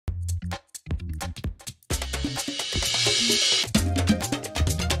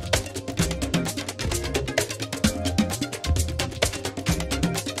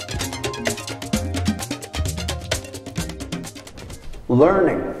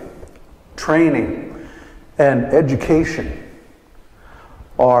Learning, training, and education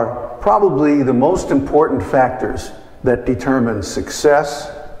are probably the most important factors that determine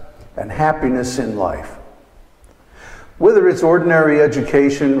success and happiness in life. Whether it's ordinary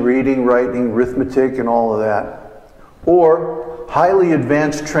education, reading, writing, arithmetic, and all of that, or highly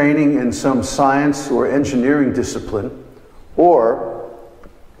advanced training in some science or engineering discipline, or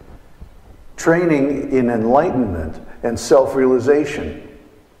training in enlightenment and self-realization.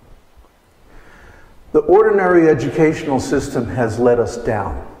 The ordinary educational system has let us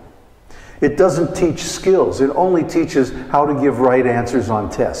down. It doesn't teach skills. It only teaches how to give right answers on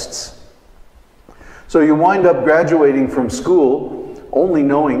tests. So you wind up graduating from school only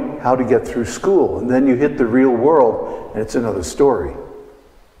knowing how to get through school, and then you hit the real world and it's another story.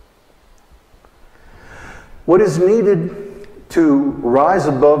 What is needed to rise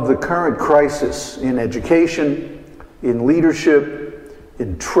above the current crisis in education, in leadership,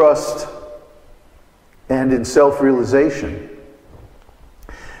 in trust, and in self-realization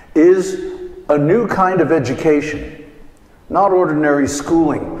is a new kind of education, not ordinary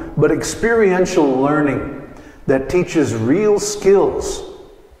schooling, but experiential learning that teaches real skills.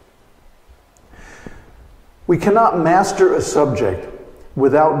 We cannot master a subject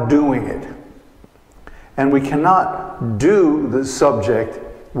without doing it, and we cannot do the subject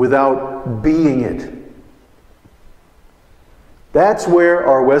without being it. That's where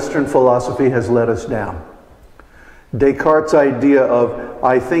our Western philosophy has let us down. Descartes' idea of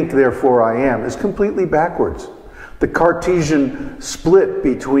 "I think, therefore I am" is completely backwards. The Cartesian split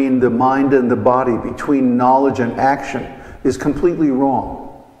between the mind and the body, between knowledge and action, is completely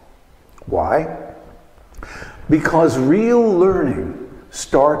wrong. Why? Because real learning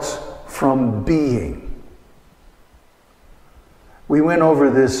starts from being. We went over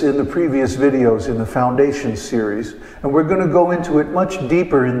this in the previous videos in the Foundation series, and we're going to go into it much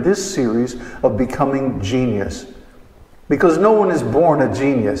deeper in this series of becoming genius. Because no one is born a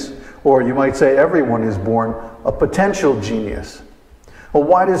genius, or you might say everyone is born a potential genius. Well,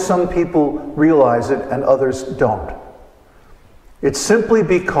 why do some people realize it and others don't? It's simply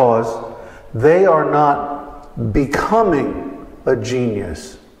because they are not becoming a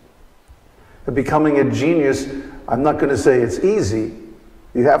genius. Becoming a genius, I'm not going to say it's easy.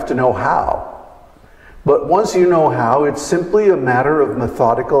 You have to know how. But once you know how, it's simply a matter of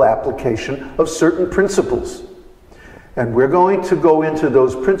methodical application of certain principles. And we're going to go into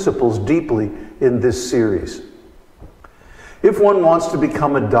those principles deeply in this series. If one wants to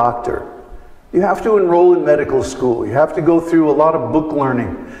become a doctor, you have to enroll in medical school. You have to go through a lot of book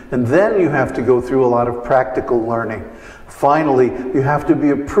learning, and then you have to go through a lot of practical learning. Finally, you have to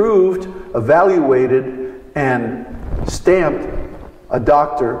be approved, evaluated, and stamped a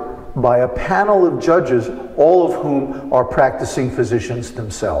doctor by a panel of judges, all of whom are practicing physicians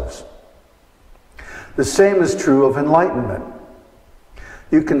themselves. The same is true of enlightenment.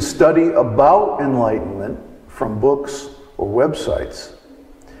 You can study about enlightenment from books or websites,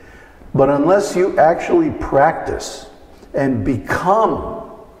 but unless you actually practice and become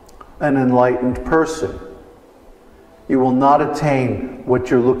an enlightened person, you will not attain what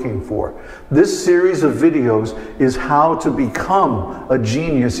you're looking for. This series of videos is how to become a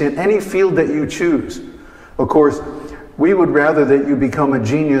genius in any field that you choose. Of course, we would rather that you become a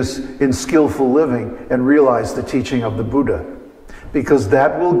genius in skillful living and realize the teaching of the Buddha, because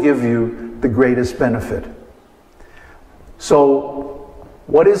that will give you the greatest benefit. So,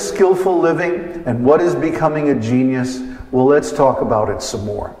 what is skillful living and what is becoming a genius? Well, let's talk about it some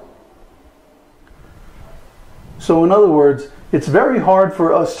more. So in other words, it's very hard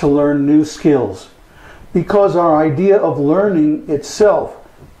for us to learn new skills because our idea of learning itself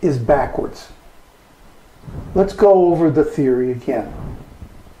is backwards. Let's go over the theory again.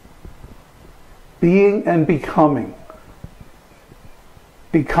 Being and becoming.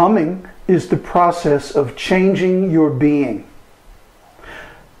 Becoming is the process of changing your being.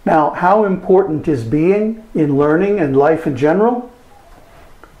 Now, how important is being in learning and life in general?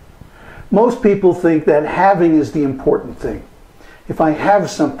 Most people think that having is the important thing. If I have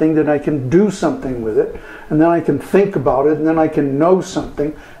something, then I can do something with it, and then I can think about it, and then I can know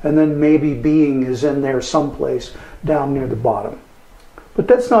something, and then maybe being is in there someplace down near the bottom. But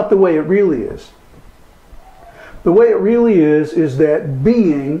that's not the way it really is. The way it really is that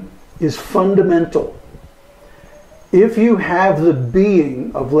being is fundamental. If you have the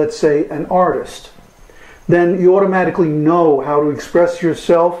being of, let's say, an artist, then you automatically know how to express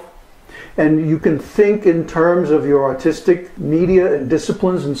yourself, and you can think in terms of your artistic media and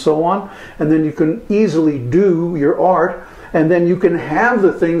disciplines and so on, and then you can easily do your art, and then you can have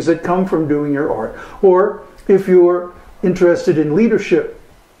the things that come from doing your art. Or if you're interested in leadership,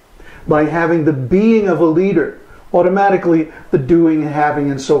 by having the being of a leader, automatically the doing,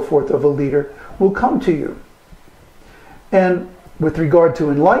 having, and so forth of a leader will come to you. And with regard to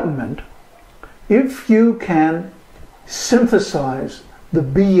enlightenment, if you can synthesize the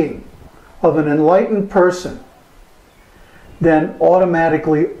being of an enlightened person, then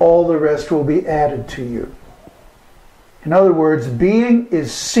automatically all the rest will be added to you. In other words, being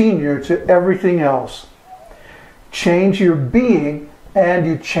is senior to everything else. Change your being and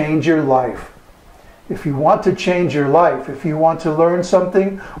you change your life. If you want to change your life, if you want to learn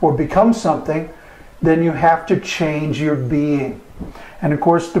something or become something, then you have to change your being. And of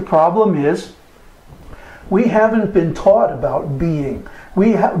course the problem is we haven't been taught about being.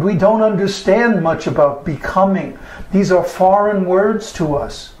 We don't understand much about becoming. These are foreign words to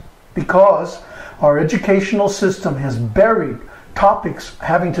us because our educational system has buried topics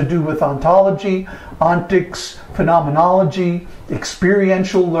having to do with ontology, ontics, phenomenology,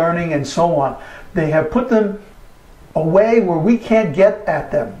 experiential learning, and so on. They have put them away where we can't get at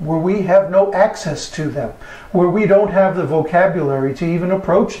them, where we have no access to them, where we don't have the vocabulary to even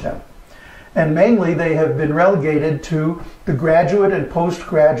approach them. And mainly they have been relegated to the graduate and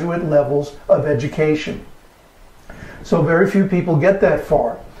postgraduate levels of education. So very few people get that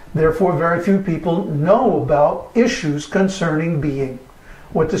far. Therefore, very few people know about issues concerning being.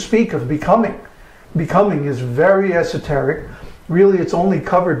 What to speak of becoming. Becoming is very esoteric. Really, it's only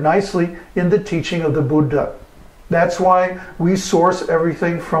covered nicely in the teaching of the Buddha. That's why we source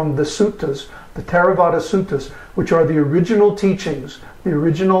everything from the suttas, the Theravada suttas, which are the original teachings, the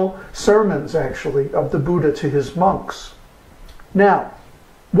original sermons, actually, of the Buddha to his monks. Now,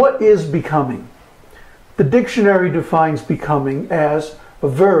 what is becoming? The dictionary defines becoming as a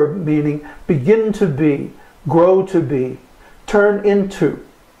verb meaning begin to be, grow to be, turn into,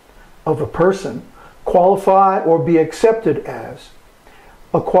 of a person, qualify or be accepted as,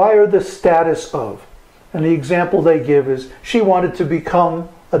 acquire the status of. And the example they give is, she wanted to become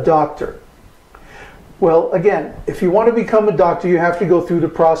a doctor. Well, again, if you want to become a doctor, you have to go through the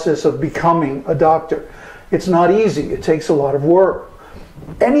process of becoming a doctor. It's not easy. It takes a lot of work.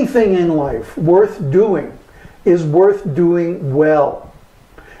 Anything in life worth doing is worth doing well.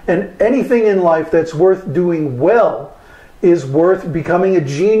 And anything in life that's worth doing well is worth becoming a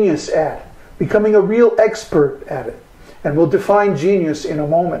genius at, becoming a real expert at it. And we'll define genius in a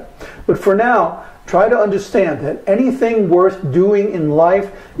moment. But for now, try to understand that anything worth doing in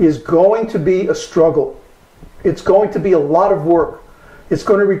life is going to be a struggle. It's going to be a lot of work. It's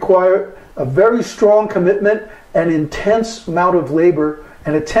going to require a very strong commitment and intense amount of labor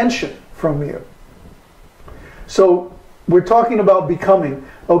and attention from you. So we're talking about becoming.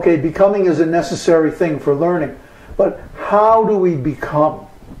 Okay, becoming is a necessary thing for learning. But how do we become?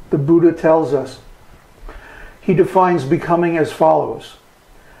 The Buddha tells us. He defines becoming as follows.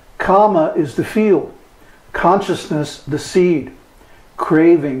 Kama is the field, consciousness the seed,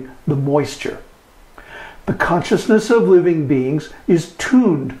 craving the moisture. The consciousness of living beings is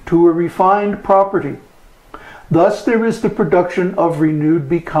tuned to a refined property. Thus there is the production of renewed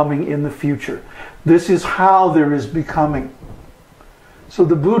becoming in the future. This is how there is becoming. So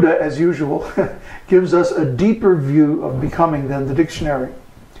the Buddha, as usual, gives us a deeper view of becoming than the dictionary.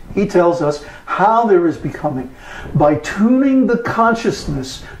 He tells us how there is becoming by tuning the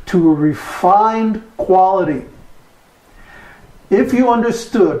consciousness to a refined quality. If you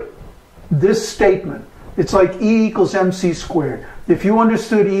understood this statement, it's like E equals mc squared. If you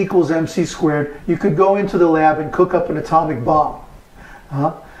understood E equals mc squared, you could go into the lab and cook up an atomic bomb.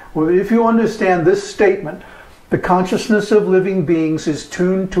 Well, if you understand this statement, the consciousness of living beings is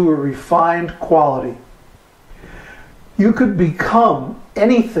tuned to a refined quality. You could become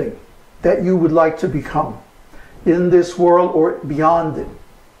anything that you would like to become in this world or beyond it.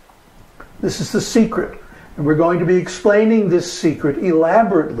 This is the secret. And we're going to be explaining this secret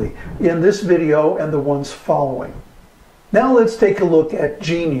elaborately in this video and the ones following. Now let's take a look at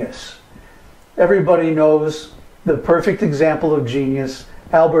genius. Everybody knows the perfect example of genius,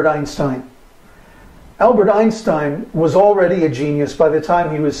 Albert Einstein. Albert Einstein was already a genius by the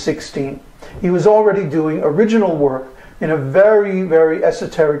time he was 16. He was already doing original work in a very, very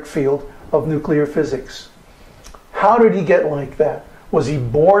esoteric field of nuclear physics. How did he get like that? Was he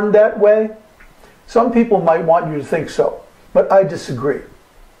born that way? Some people might want you to think so, but I disagree.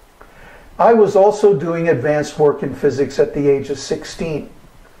 I was also doing advanced work in physics at the age of 16.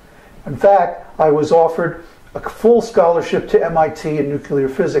 In fact, I was offered a full scholarship to MIT in nuclear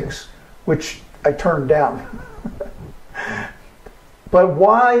physics, which I turned down. But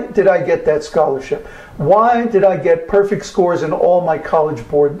why did I get that scholarship? Why did I get perfect scores in all my college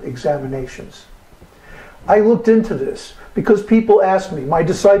board examinations? I looked into this because people asked me, my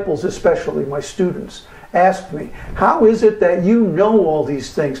disciples especially, my students, asked me, how is it that you know all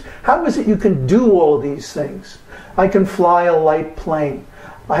these things? How is it you can do all these things? I can fly a light plane.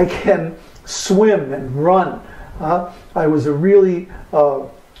 I can swim and run. I was a really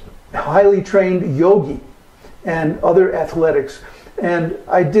highly trained yogi and other athletics. And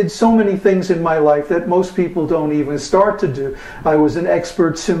I did so many things in my life that most people don't even start to do. I was an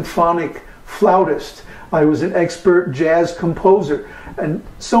expert symphonic flautist. I was an expert jazz composer. And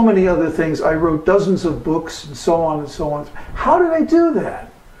so many other things. I wrote dozens of books and so on and so on. How did I do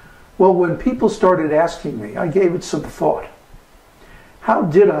that? Well, when people started asking me, I gave it some thought. How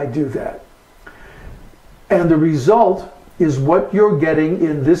did I do that? And the result is what you're getting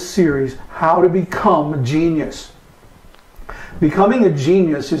in this series, How to Become a Genius. Becoming a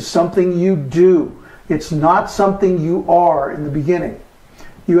genius is something you do. It's not something you are in the beginning.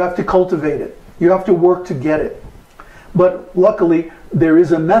 You have to cultivate it. You have to work to get it. But luckily, there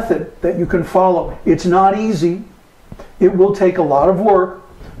is a method that you can follow. It's not easy. It will take a lot of work,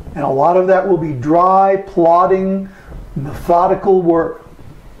 and a lot of that will be dry, plodding, methodical work.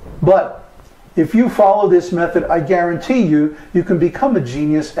 But if you follow this method, I guarantee you, you can become a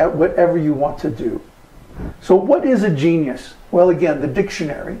genius at whatever you want to do. So what is a genius? Well, again, the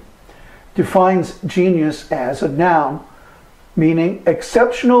dictionary defines genius as a noun, meaning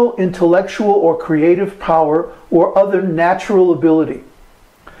exceptional intellectual or creative power or other natural ability.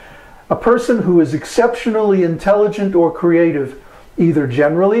 A person who is exceptionally intelligent or creative, either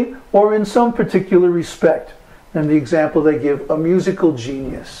generally or in some particular respect. And the example they give, a musical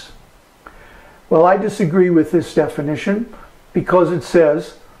genius. Well, I disagree with this definition because it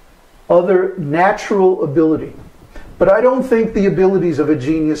says other natural ability. But I don't think the abilities of a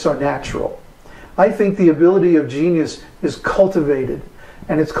genius are natural. I think the ability of genius is cultivated.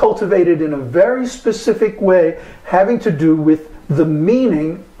 And it's cultivated in a very specific way having to do with the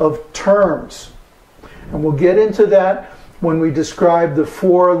meaning of terms. And we'll get into that when we describe the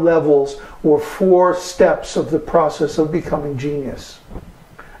 4 levels or 4 steps of the process of becoming genius.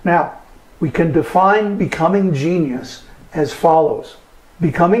 Now, we can define becoming genius as follows.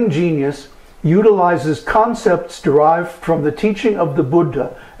 Becoming genius utilizes concepts derived from the teaching of the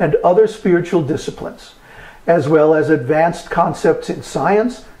Buddha and other spiritual disciplines, as well as advanced concepts in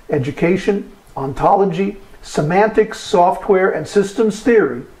science, education, ontology, semantics, software, and systems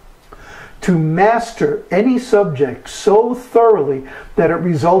theory, to master any subject so thoroughly that it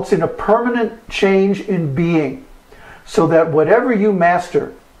results in a permanent change in being, so that whatever you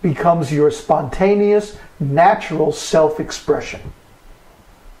master becomes your spontaneous, natural self-expression.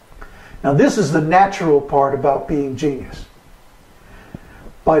 Now, this is the natural part about being genius.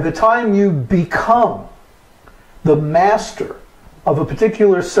 By the time you become the master of a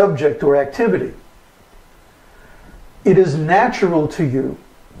particular subject or activity, it is natural to you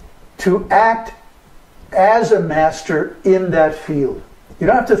to act as a master in that field. You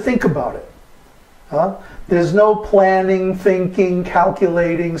don't have to think about it. There's no planning, thinking,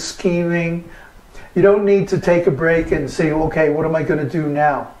 calculating, scheming. You don't need to take a break and say, okay, what am I going to do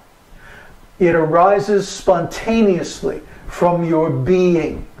now? It arises spontaneously from your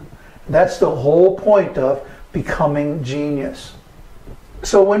being. That's the whole point of becoming genius.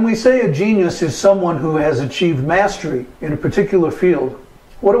 So when we say a genius is someone who has achieved mastery in a particular field,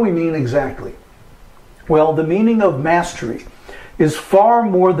 what do we mean exactly? Well, the meaning of mastery is far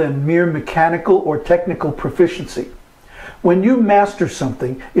more than mere mechanical or technical proficiency. When you master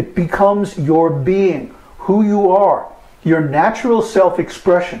something, it becomes your being, who you are, your natural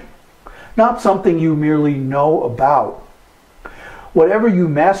self-expression, not something you merely know about. Whatever you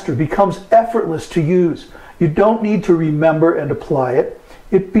master becomes effortless to use. You don't need to remember and apply it.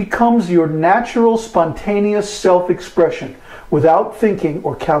 It becomes your natural, spontaneous self-expression without thinking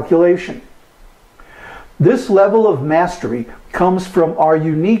or calculation. This level of mastery comes from our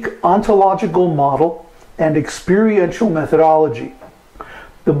unique ontological model and experiential methodology.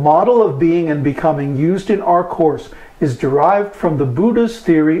 The model of being and becoming used in our course is derived from the Buddha's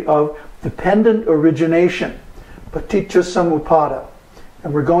theory of dependent origination, paticca samuppada.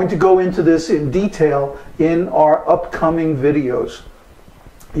 And we're going to go into this in detail in our upcoming videos.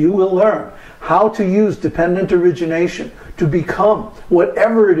 You will learn how to use dependent origination to become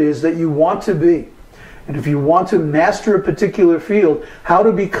whatever it is that you want to be. And if you want to master a particular field, how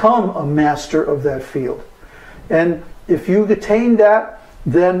to become a master of that field. And if you attain that,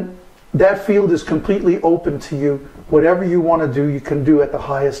 then that field is completely open to you. Whatever you want to do, you can do at the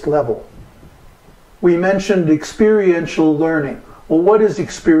highest level. We mentioned experiential learning. Well, what is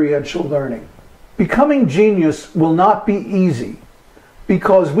experiential learning? Becoming genius will not be easy,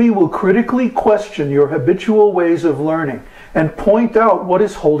 because we will critically question your habitual ways of learning and point out what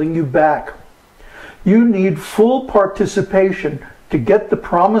is holding you back. You need full participation to get the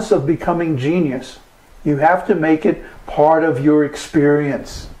promise of becoming genius. You have to make it part of your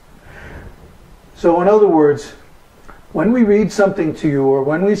experience. So in other words, when we read something to you or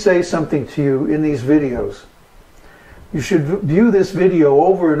when we say something to you in these videos, you should view this video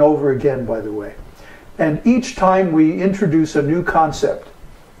over and over again, by the way. And each time we introduce a new concept,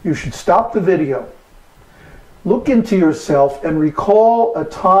 you should stop the video, look into yourself, and recall a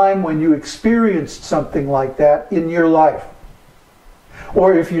time when you experienced something like that in your life.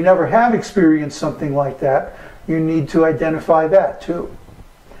 Or if you never have experienced something like that, you need to identify that too.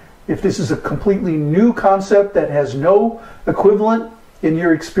 If this is a completely new concept that has no equivalent in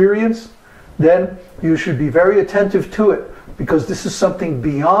your experience, then you should be very attentive to it, because this is something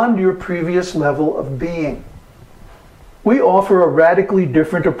beyond your previous level of being. We offer a radically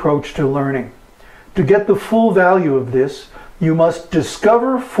different approach to learning. To get the full value of this, you must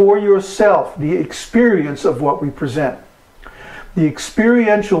discover for yourself the experience of what we present. The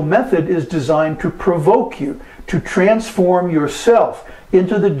experiential method is designed to provoke you to transform yourself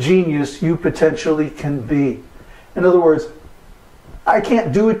into the genius you potentially can be. In other words, I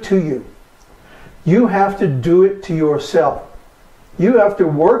can't do it to you. You have to do it to yourself. You have to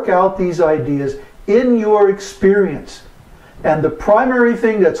work out these ideas in your experience. And the primary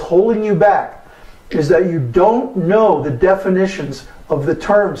thing that's holding you back is that you don't know the definitions of the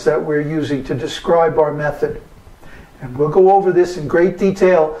terms that we're using to describe our method. And we'll go over this in great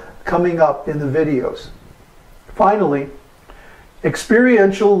detail coming up in the videos. Finally,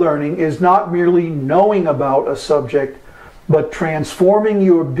 experiential learning is not merely knowing about a subject, but transforming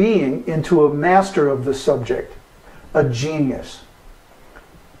your being into a master of the subject, a genius.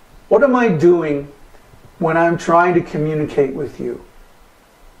 What am I doing when I'm trying to communicate with you?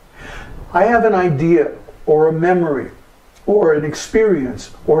 I have an idea or a memory or an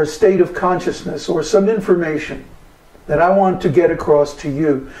experience or a state of consciousness or some information that I want to get across to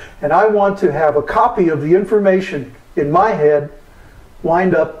you, and I want to have a copy of the information in my head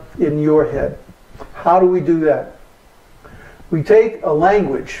wind up in your head. How do we do that? We take a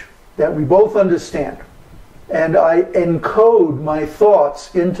language that we both understand, and I encode my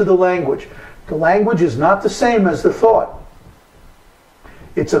thoughts into the language. The language is not the same as the thought.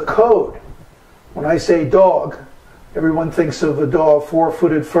 It's a code. When I say dog, everyone thinks of a dog,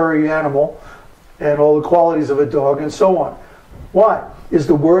 four-footed furry animal, and all the qualities of a dog and so on. Why? Is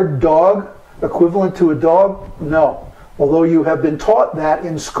the word dog equivalent to a dog? No. Although you have been taught that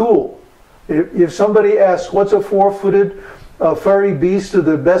in school. If somebody asks, what's a four-footed furry beast of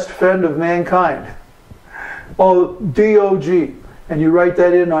the best friend of mankind? Oh, D-O-G. And you write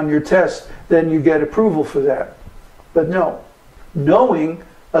that in on your test, then you get approval for that. But no. Knowing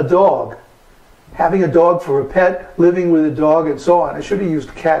a dog, having a dog for a pet, living with a dog, and so on. I should have used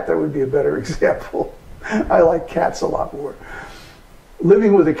a cat. That would be a better example. I like cats a lot more.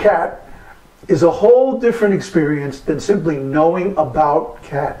 Living with a cat is a whole different experience than simply knowing about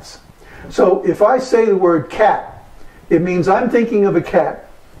cats. So if I say the word cat, it means I'm thinking of a cat,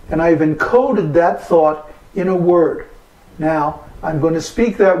 and I've encoded that thought in a word. Now, I'm going to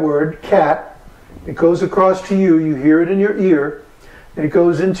speak that word, cat. It goes across to you. You hear it in your ear, and it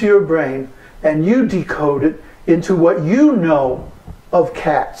goes into your brain, and you decode it into what you know of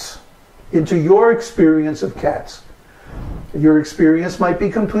cats, into your experience of cats. Your experience might be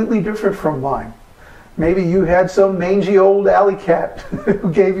completely different from mine. Maybe you had some mangy old alley cat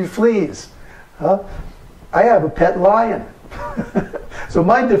who gave you fleas. I have a pet lion. So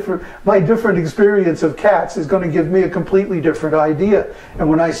my different experience of cats is going to give me a completely different idea. And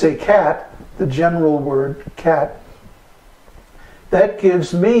when I say cat, the general word cat, that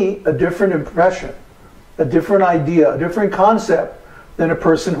gives me a different impression, a different idea, a different concept than a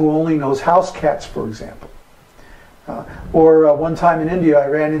person who only knows house cats, for example. Or one time in India, I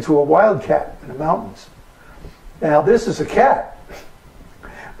ran into a wild cat in the mountains. Now, this is a cat,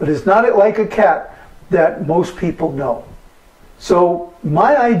 but it's not like a cat that most people know. So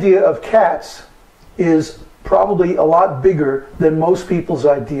my idea of cats is probably a lot bigger than most people's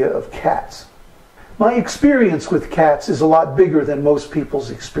idea of cats. My experience with cats is a lot bigger than most people's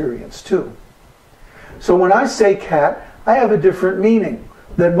experience too. So when I say cat, I have a different meaning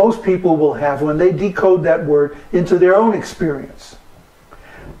than most people will have when they decode that word into their own experience.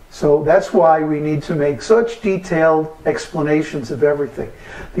 So that's why we need to make such detailed explanations of everything.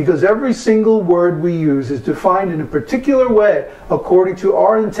 Because every single word we use is defined in a particular way according to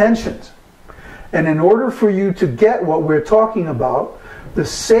our intentions. And in order for you to get what we're talking about, the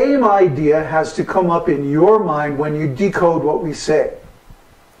same idea has to come up in your mind when you decode what we say.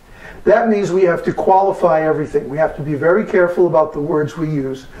 That means we have to qualify everything. We have to be very careful about the words we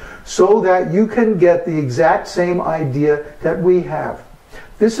use so that you can get the exact same idea that we have.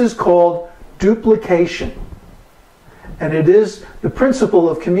 This is called duplication. And it is the principle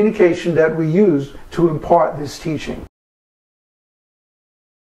of communication that we use to impart this teaching.